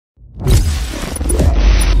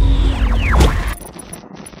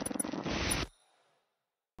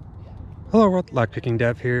Hello world,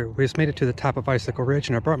 LockpickingDev here. We just made it to the top of Icycle Ridge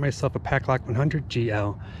and I brought myself a Paclock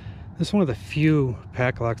 100GL. This is one of the few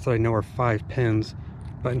Paclocks that I know are 5 pins,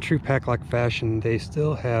 but in true Paclock fashion, they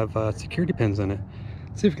still have security pins in it.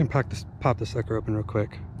 Let's see if we can pop this sucker open real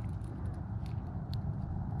quick.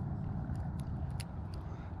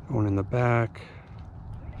 Going in the back.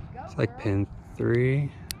 It's like pin 3.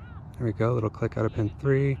 There we go, little click out of pin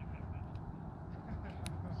 3.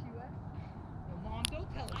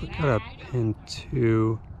 Click out of pin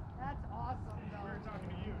 2.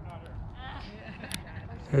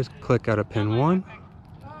 There's click out of pin 1.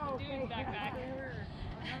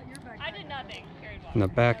 In the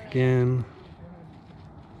back again.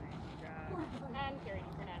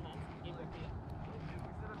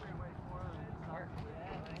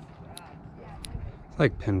 It's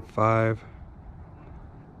like pin 5.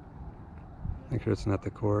 Make sure it's not the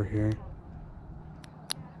core here.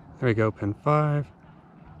 There we go, pin 5.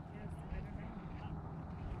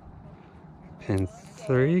 Pin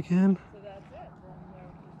 3 again.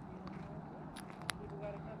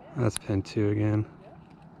 That's pin 2 again.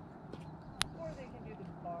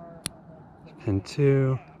 Pin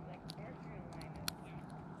 2.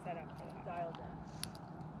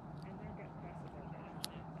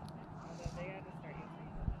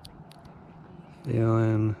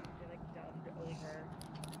 Feeling.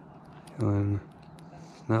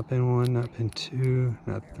 Not pin 1, not pin 2,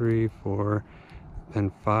 not 3, 4,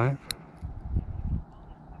 pin 5.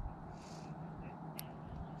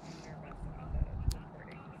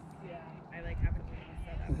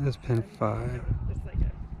 This is pin 5.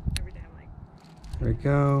 There we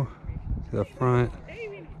go. To the front.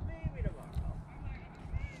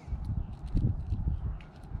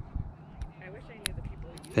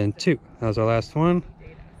 Pin 2. That was our last one.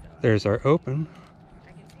 There's our open.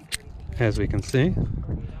 As we can see.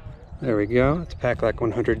 There we go. It's Paclock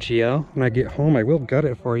 100GL. When I get home, I will gut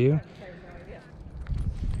it for you.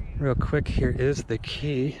 Real quick, here is the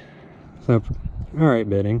key. So, alright,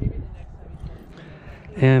 bidding.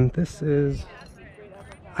 And this is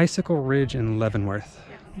Icycle Ridge in Leavenworth.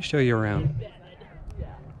 Let me show you around.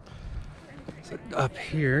 So up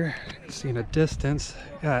here, you can see in a distance,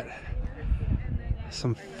 got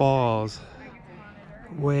some falls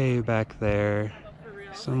way back there.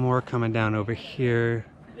 Some more coming down over here.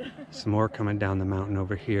 Some more coming down the mountain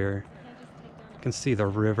over here. You can see the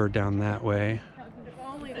river down that way.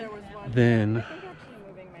 Then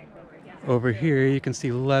over here you can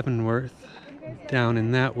see Leavenworth down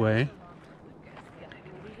in that way.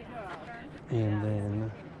 And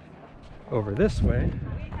then over this way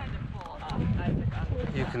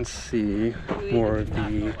you can see more of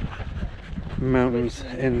the mountains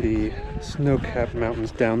and the snow-capped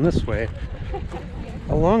mountains down this way,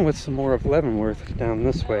 along with some more of Leavenworth down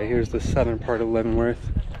this way. Here's the southern part of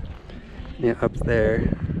Leavenworth. Yeah, up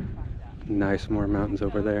there. Nice, more mountains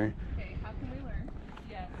over there.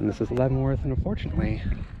 And this is Leavenworth, and unfortunately,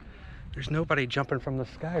 there's nobody jumping from the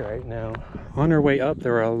sky right now. On our way up,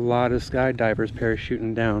 there were a lot of skydivers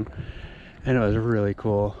parachuting down, and it was really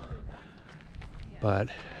cool. But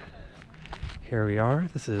here we are.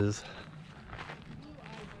 This is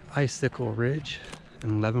Icycle Ridge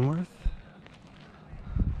in Leavenworth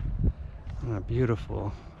on a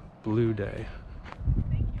beautiful blue day.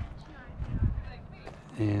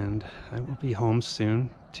 And I will be home soon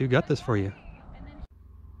to gut this for you.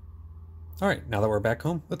 Alright, now that we're back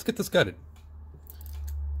home, let's get this gutted.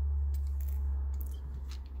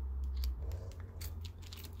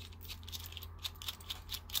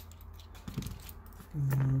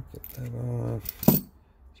 Get that off. There's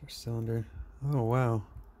our cylinder. Oh wow.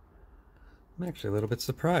 I'm actually a little bit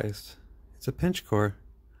surprised. It's a pinch core.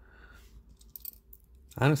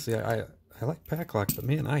 Honestly, I like Paclock, but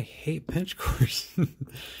man, I hate pinch cores.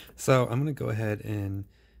 So I'm going to go ahead and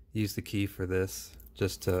use the key for this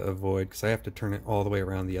just to avoid, because I have to turn it all the way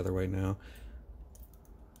around the other way now.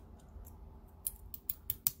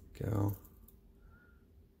 Go.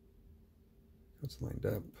 It's lined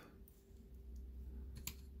up.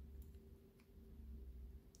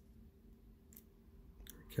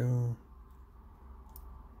 There we go.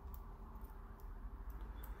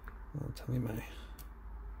 Oh, tell me my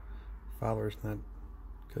follower's not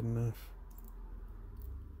good enough.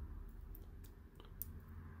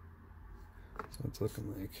 So it's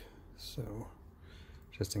looking like so.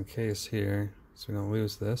 Just in case here, so we don't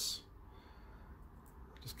lose this,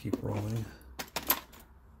 just keep rolling.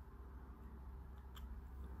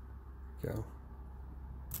 Go.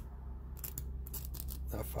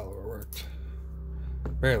 That follower worked.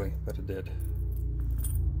 Barely, but it did.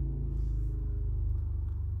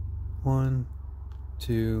 1,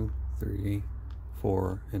 2, 3,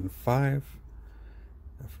 4, and 5.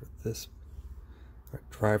 Now for this, our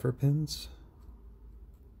driver pins.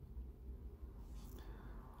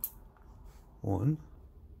 1,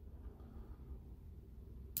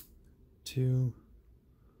 2,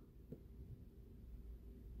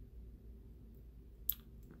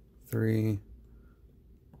 3,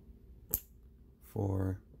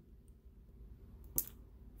 4,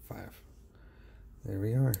 5. There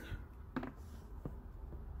we are.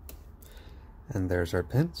 And there's our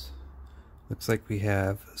pins. Looks like we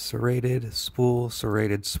have serrated spool,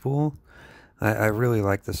 serrated spool. I really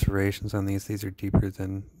like the serrations on these. These are deeper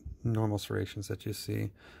than normal serrations that you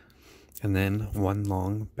see. And then one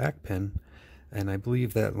long back pin. And I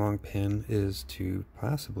believe that long pin is to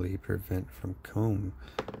possibly prevent from comb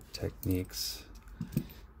techniques.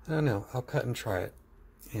 I don't know. I'll cut and try it.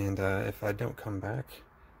 And if I don't come back,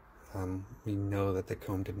 we know that the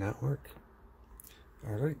comb did not work.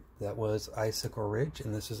 Alright, that was Icycle Ridge,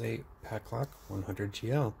 and this is a Paclock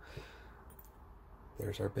 100GL.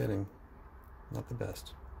 There's our bitting. Not the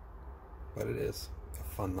best, but it is a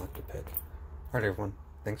fun lock to pick. Alright everyone,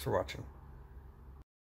 thanks for watching.